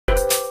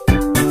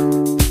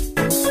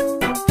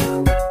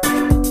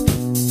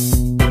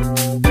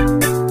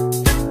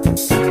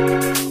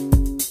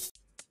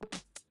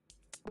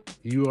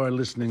You are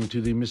listening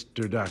to the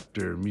Mr.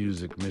 Doctor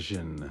Music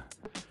Mission,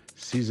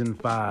 Season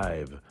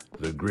 5,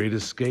 The Great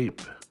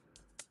Escape,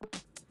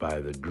 by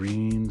the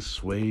Green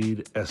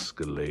Suede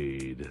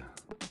Escalade.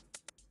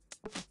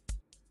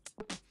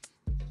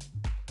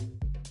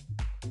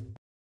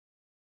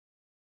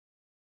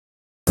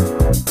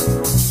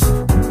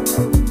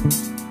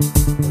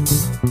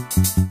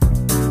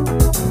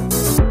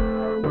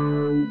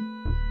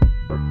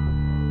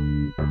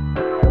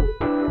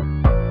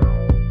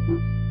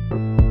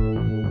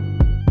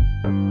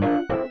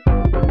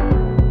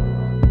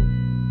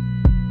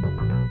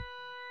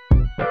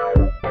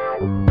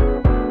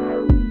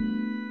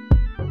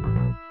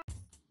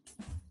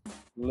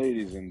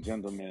 Ladies and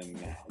gentlemen,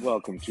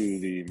 welcome to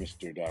the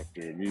Mr.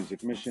 Doctor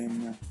Music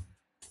Mission.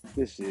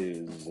 This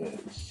is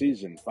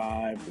Season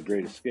 5, The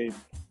Great Escape,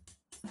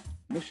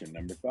 Mission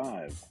number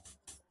 5.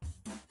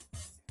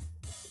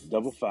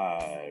 Double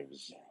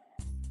fives.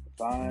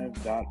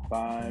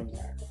 5.5.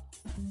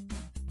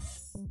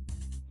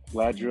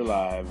 Glad you're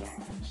alive.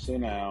 So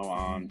now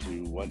on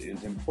to what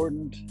is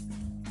important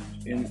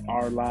in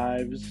our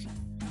lives,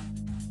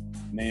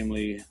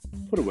 namely,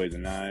 put away the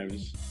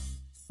knives.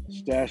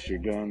 Stash your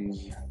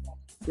guns.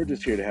 We're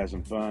just here to have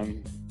some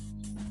fun.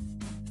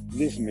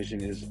 This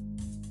mission is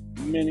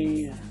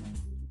many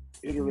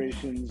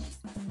iterations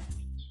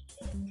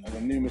of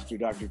a new Mr.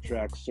 Doctor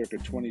track circa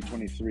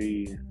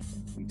 2023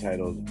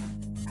 entitled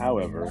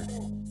However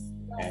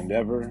and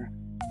Ever,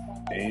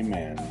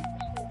 Amen.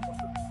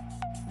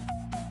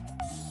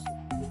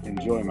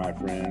 Enjoy, my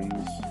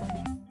friends.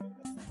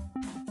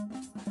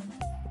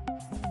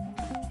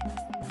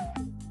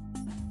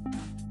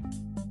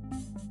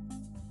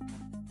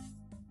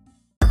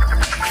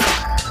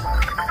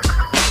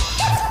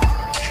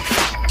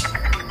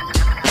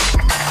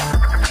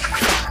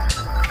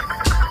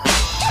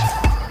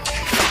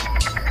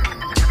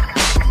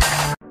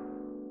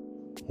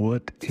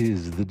 What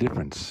is the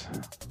difference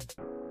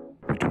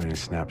between a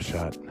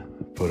snapshot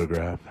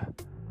photograph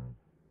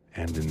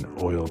and an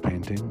oil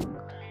painting?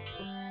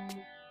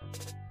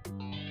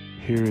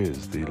 Here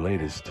is the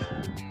latest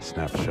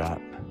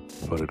snapshot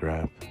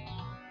photograph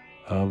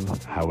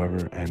of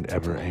However and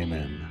Ever,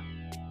 Amen.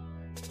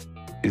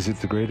 Is it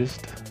the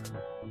greatest?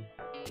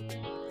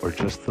 Or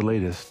just the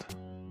latest?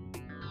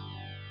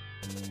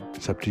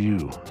 It's up to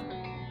you.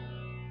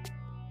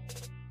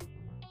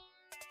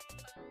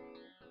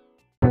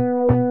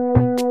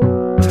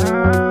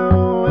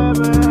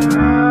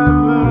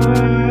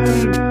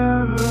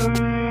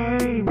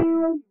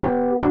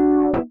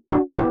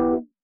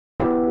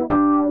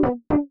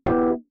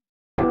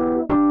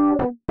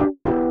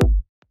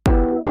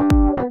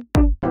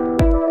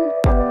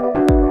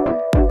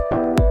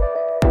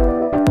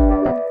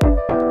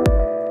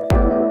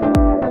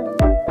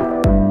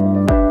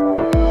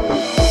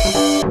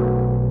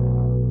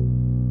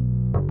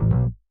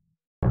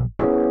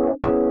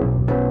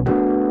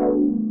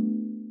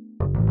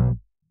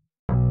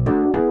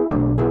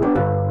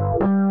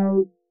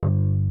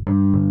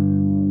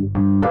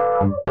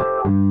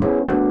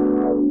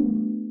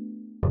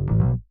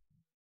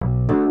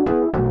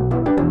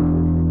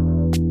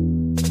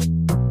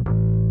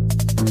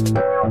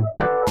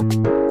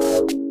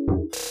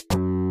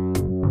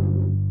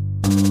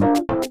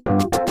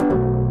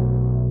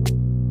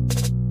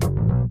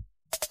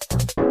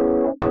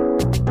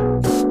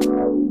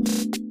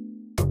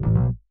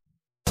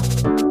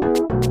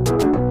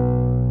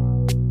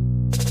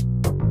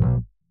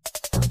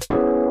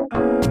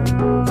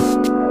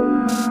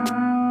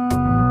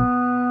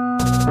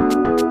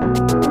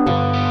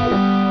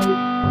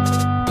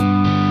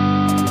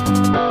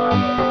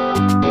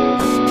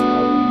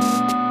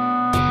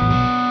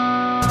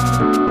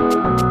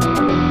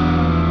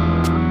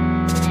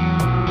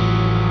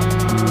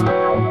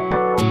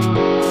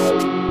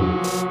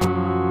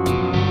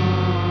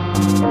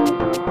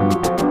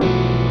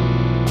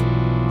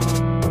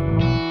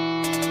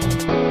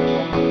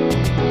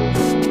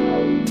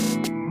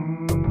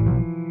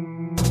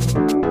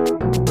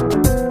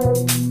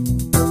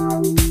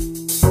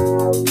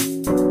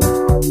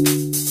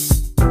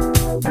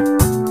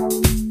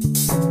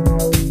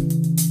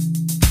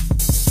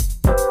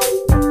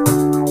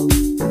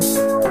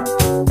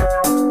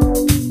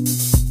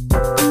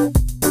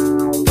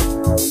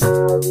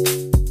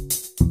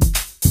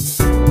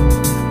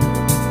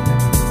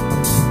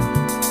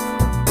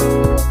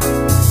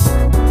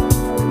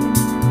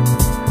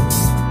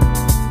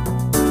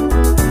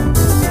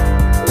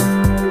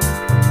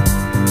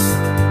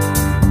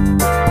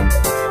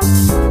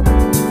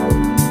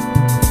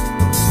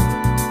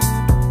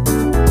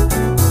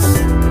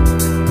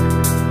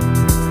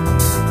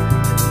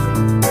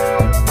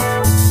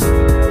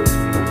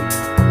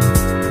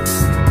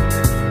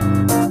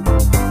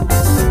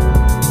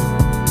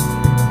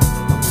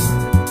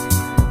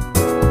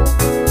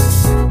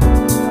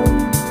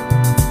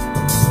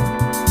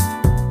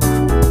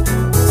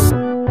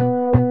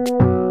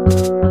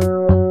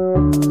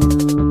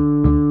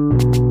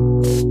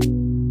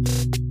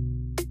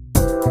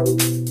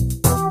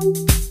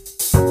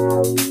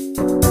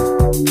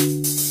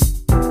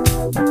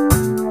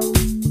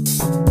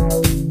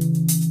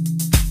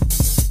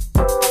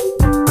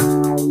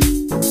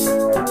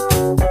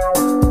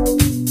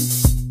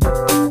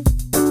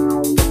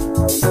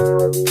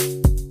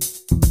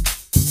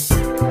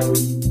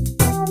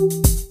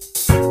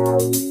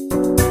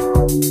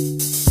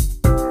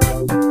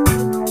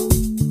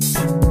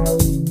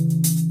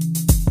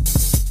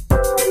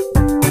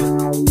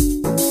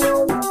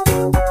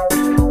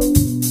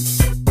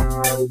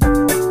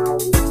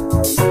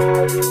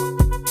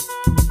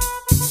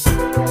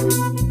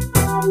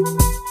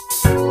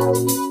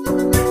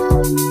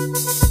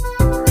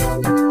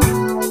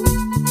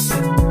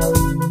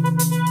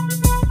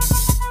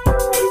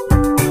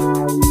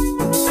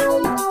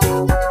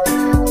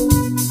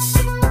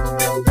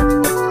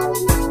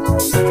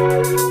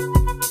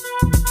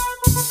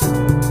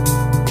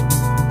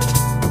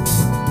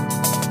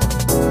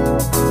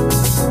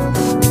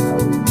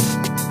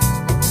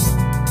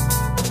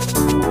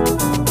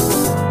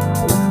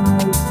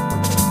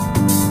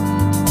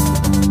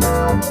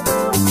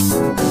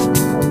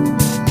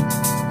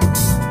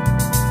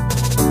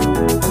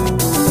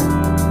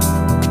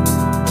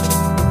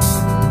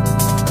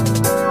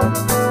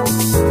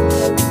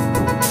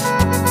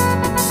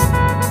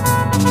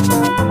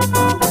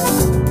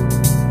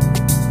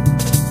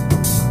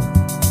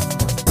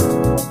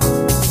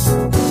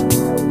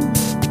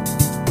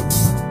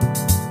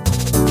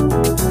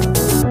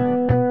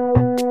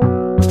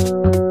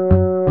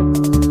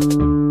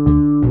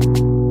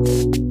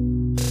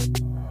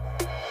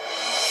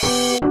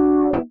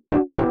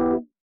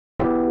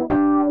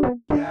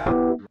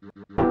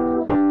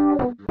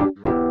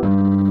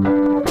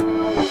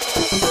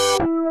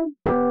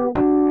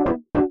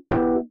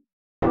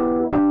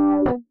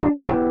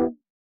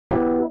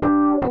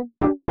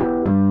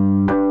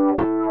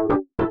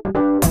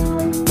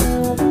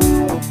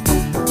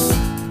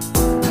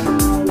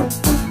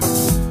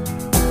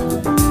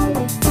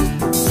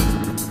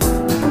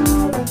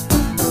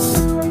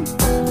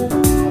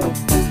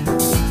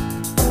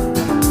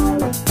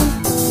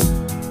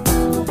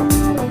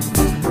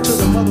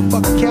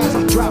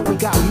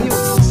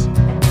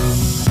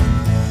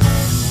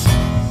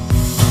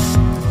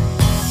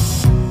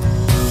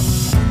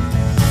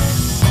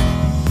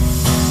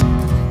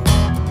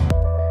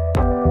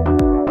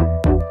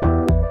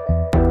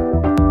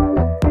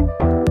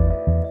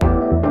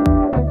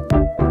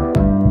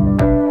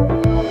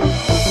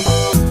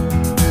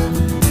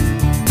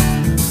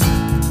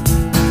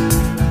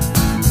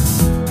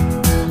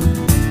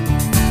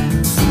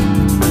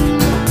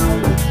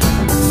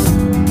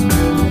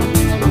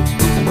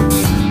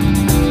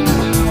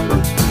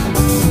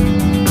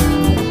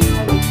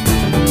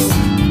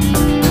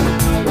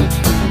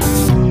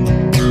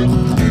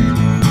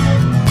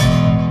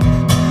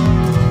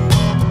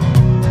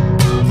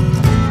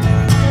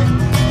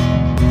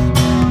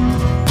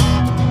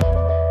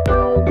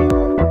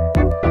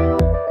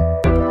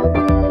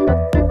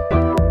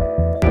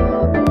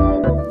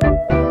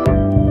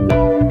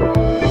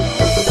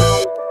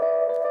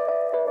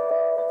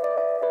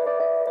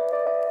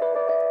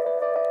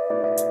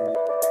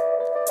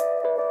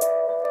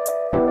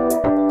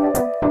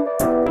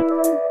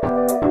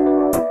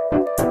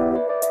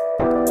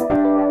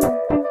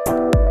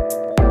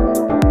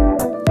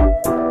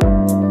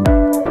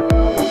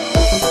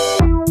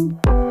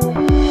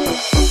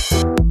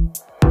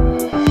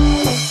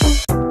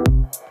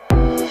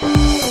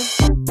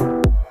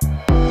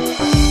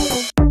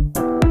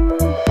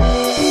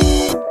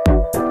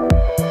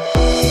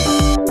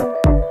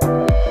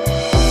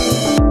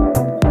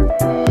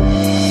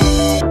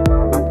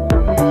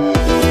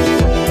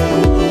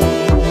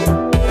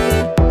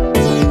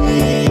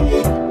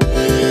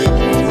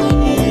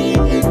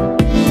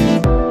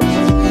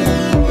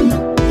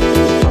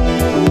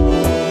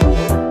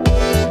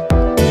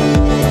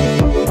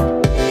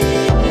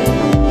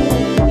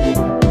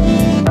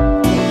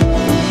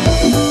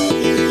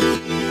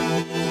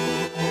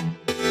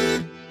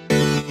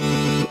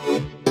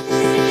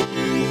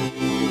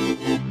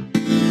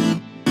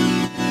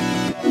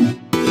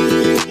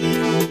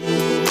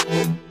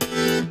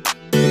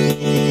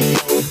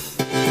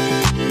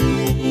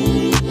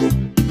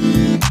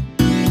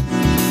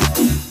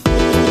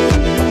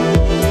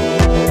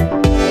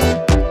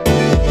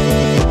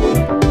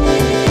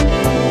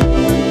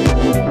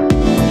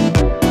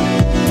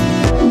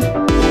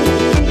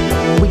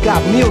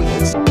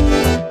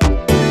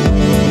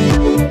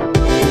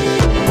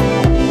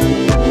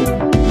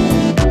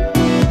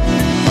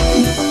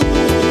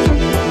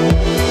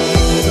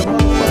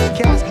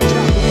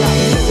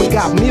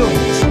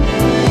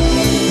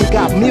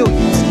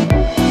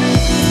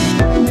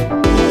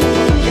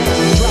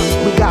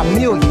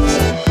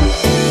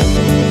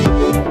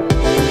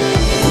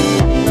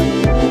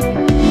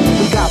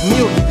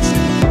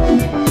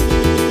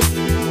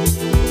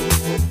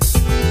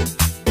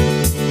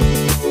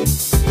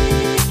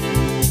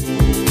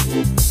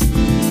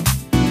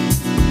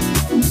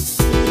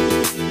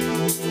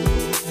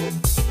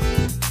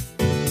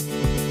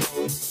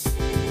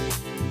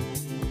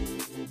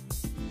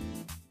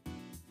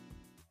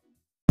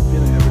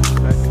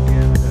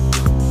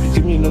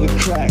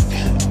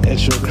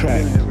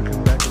 crack.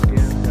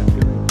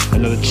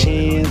 Another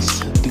chance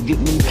to get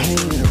in them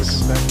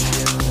pants.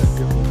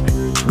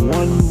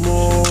 One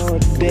more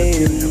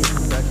day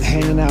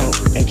hanging out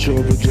at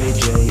your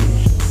JJ.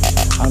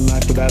 I'll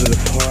knock it out of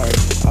the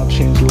park. I'll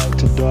change light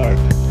to dark.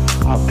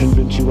 I'll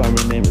convince you why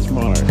my name is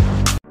Mark.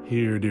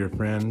 Here, dear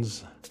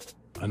friends,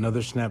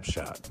 another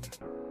snapshot,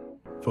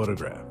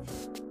 photograph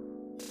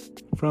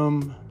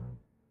from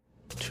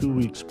 2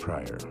 weeks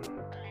prior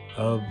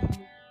of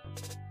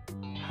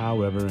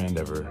however and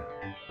ever.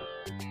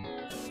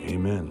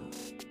 Amen.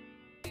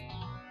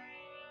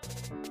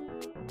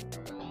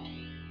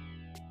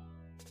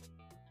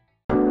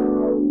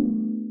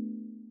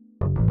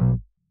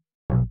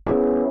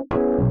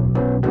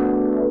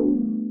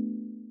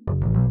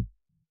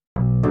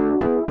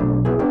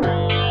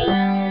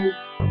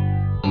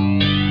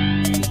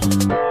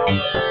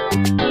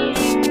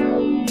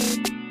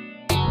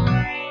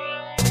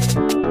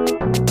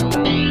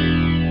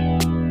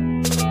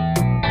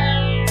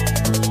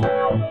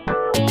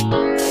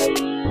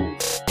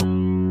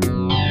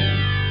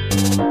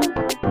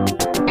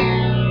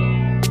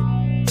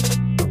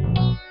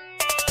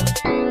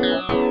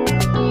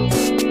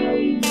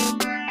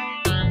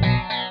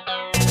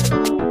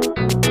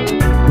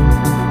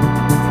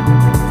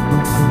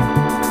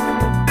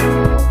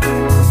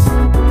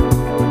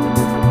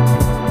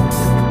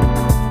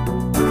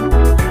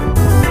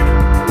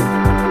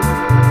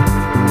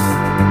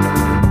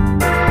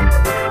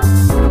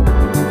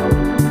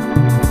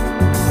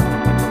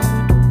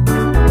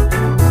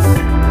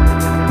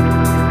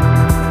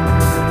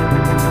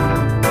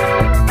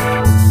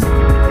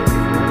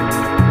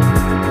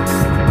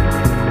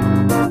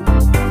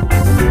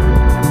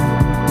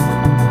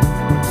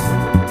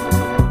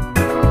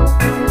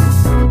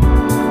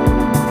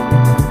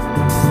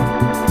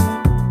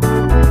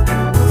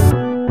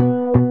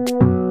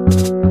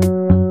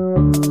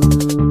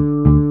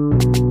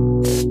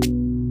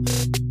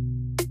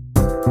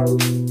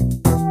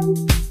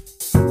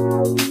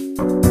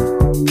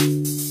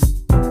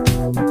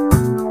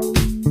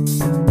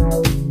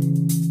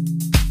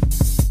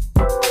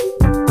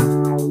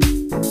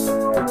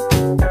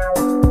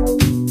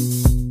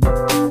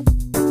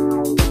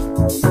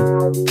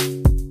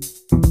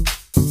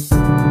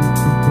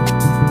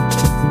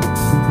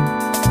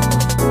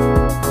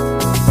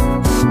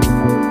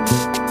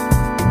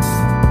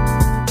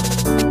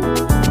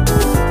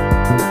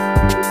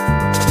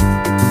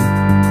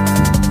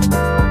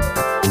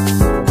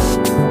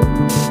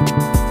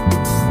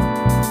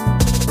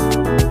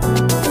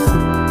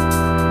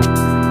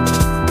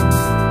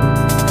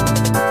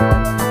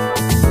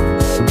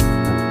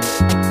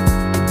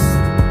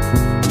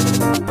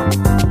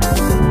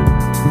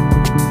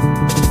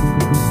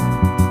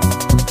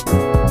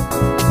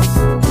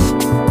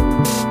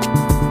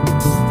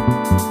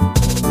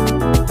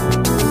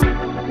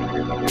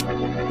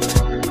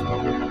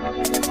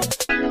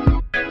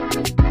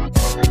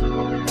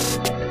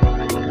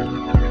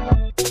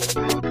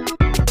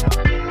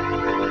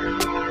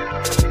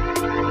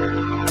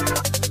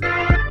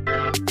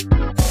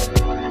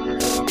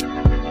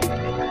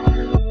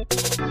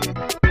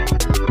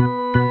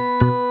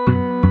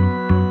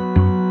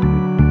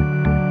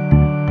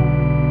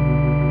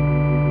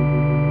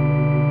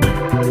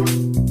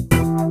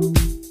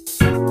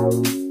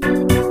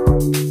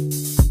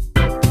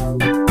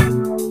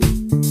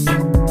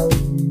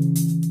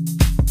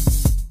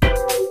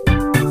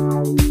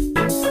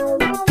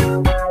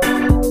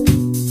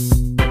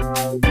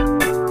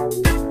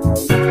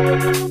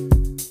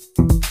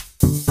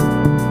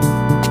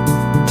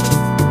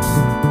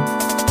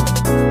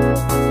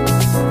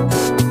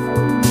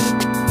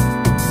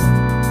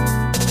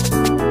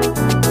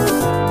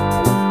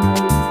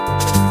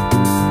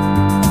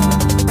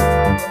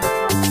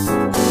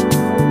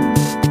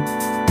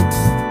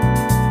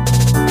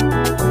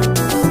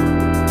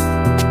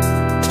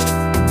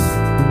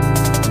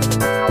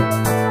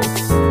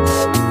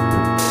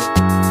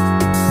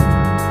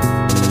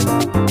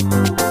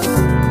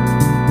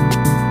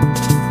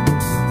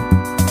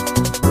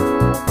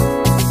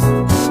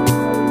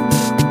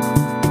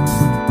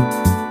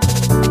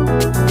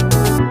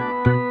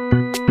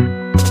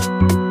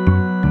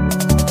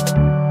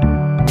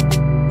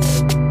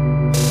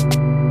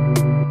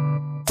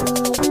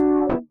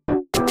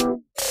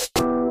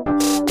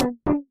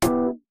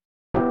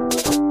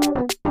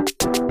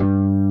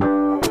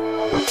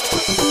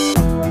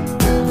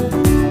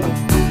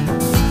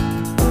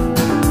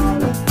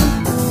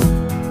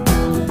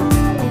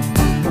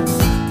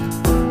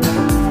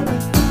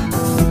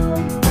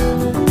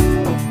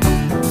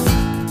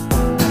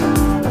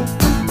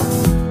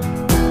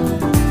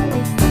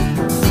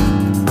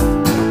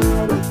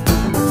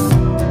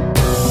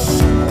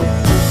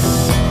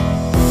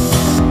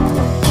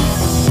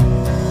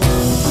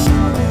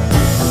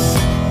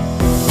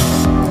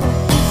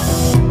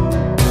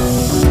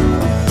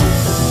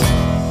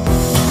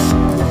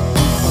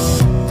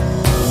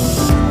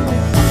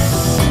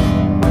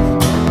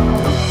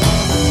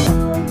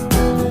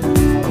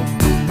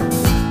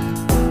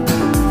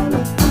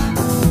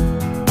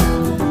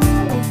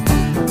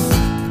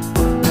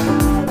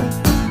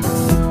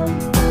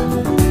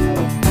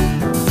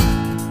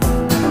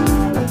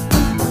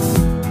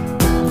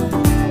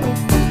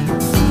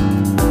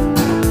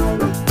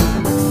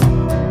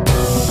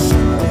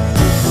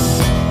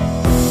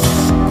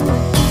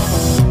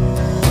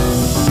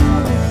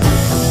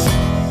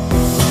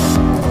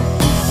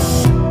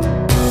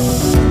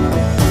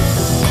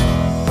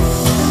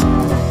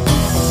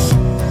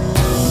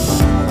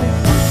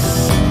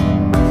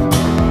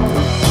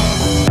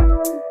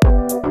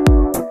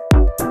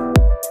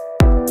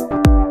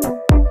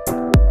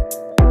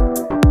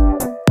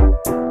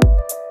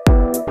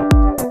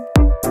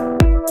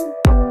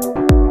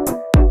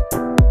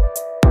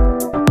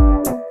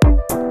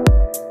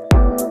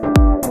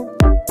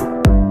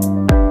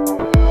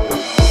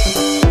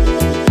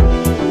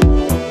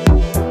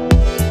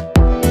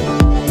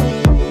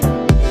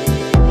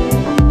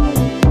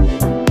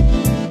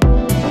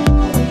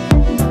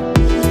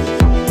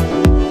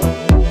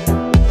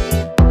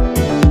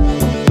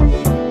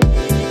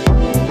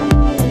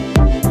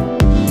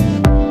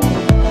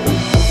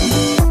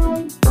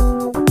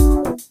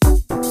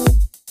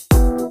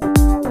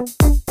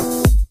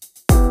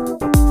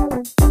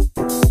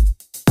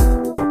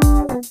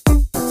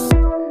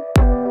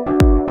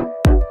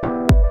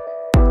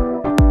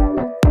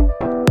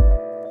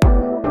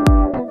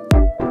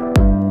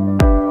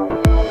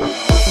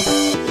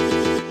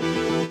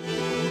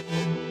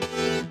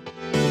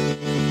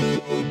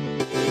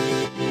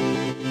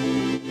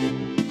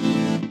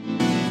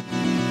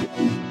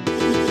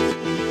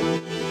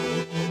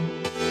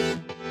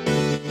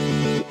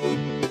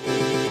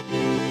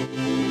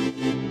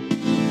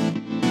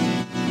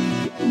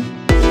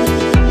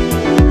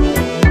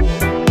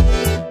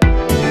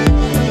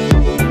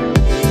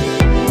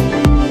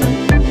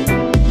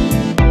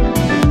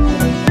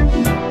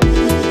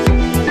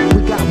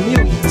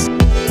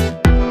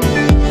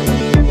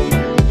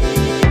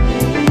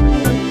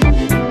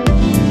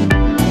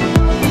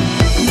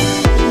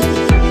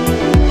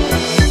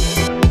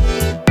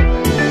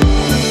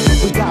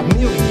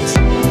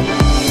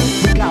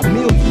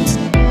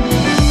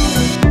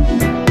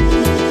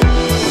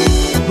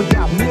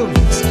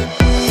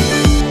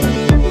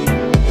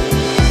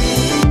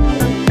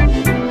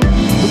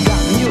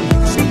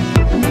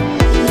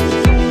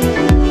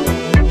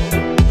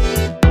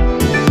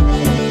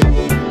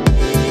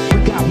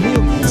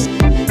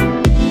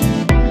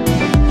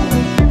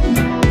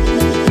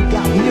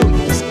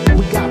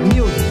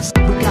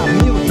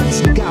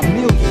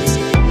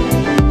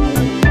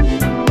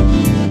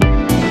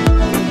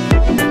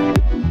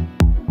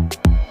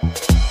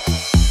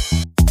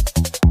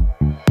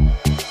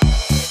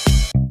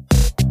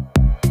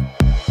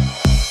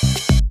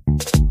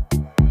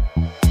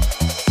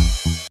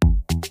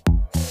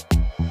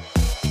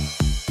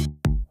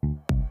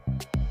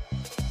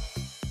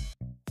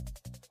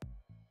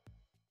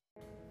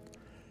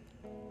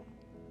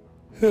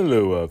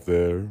 Hello out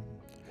there.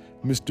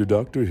 Mr.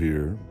 Doctor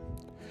here.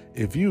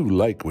 If you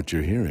like what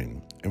you're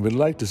hearing and would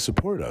like to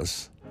support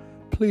us,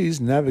 please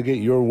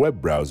navigate your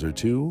web browser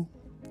to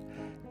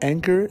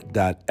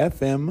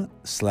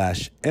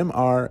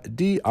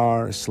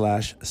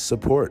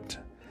anchor.fm/mrdr/support.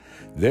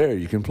 There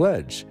you can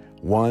pledge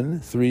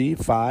 $1, $3,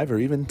 $5, or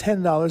even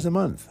 $10 a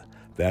month.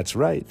 That's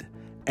right.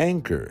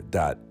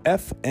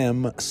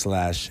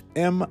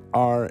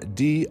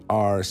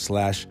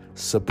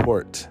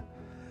 Anchor.fm/mrdr/support.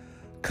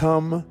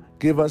 Come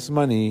give us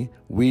money,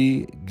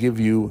 we give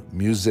you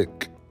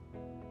music.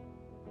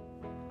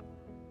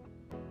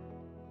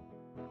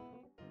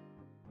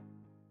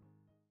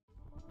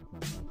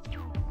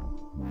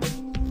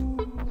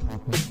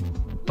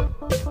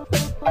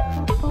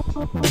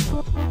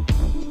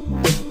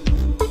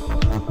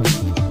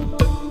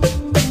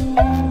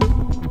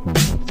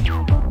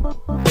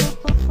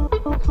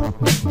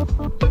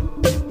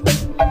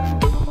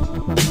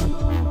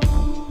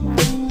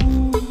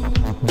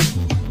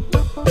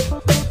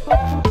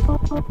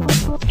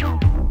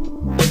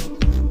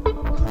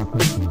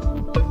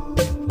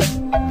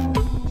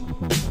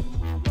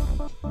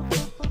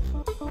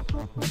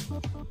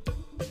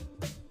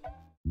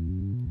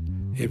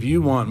 If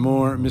you want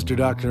more Mr.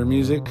 Doctor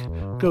music,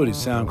 go to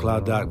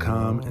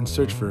SoundCloud.com and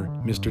search for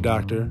Mr.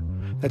 Doctor.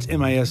 That's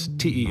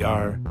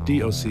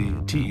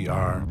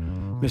MisterDoctor.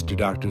 Mr.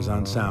 Doctor's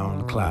on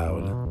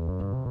SoundCloud.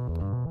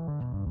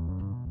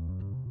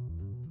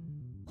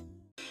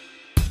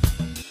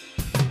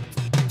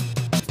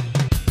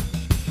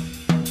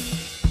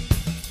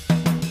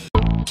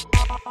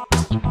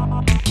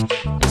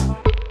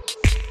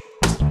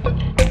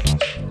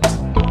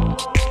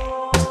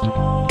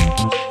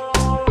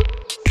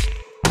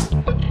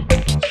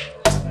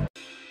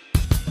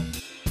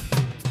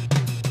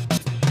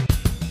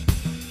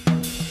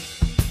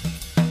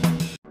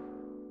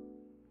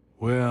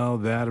 Well,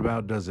 that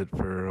about does it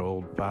for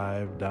old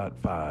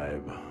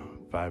 5.5.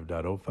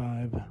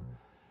 5.05?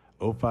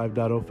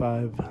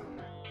 05.05?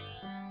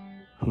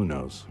 Who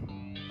knows?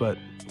 But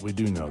we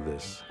do know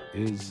this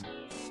is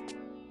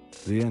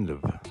the end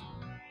of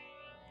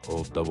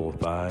old double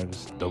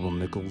fives, double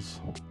nickels.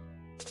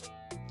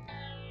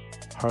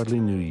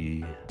 Hardly knew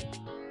ye.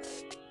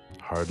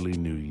 Hardly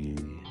knew ye.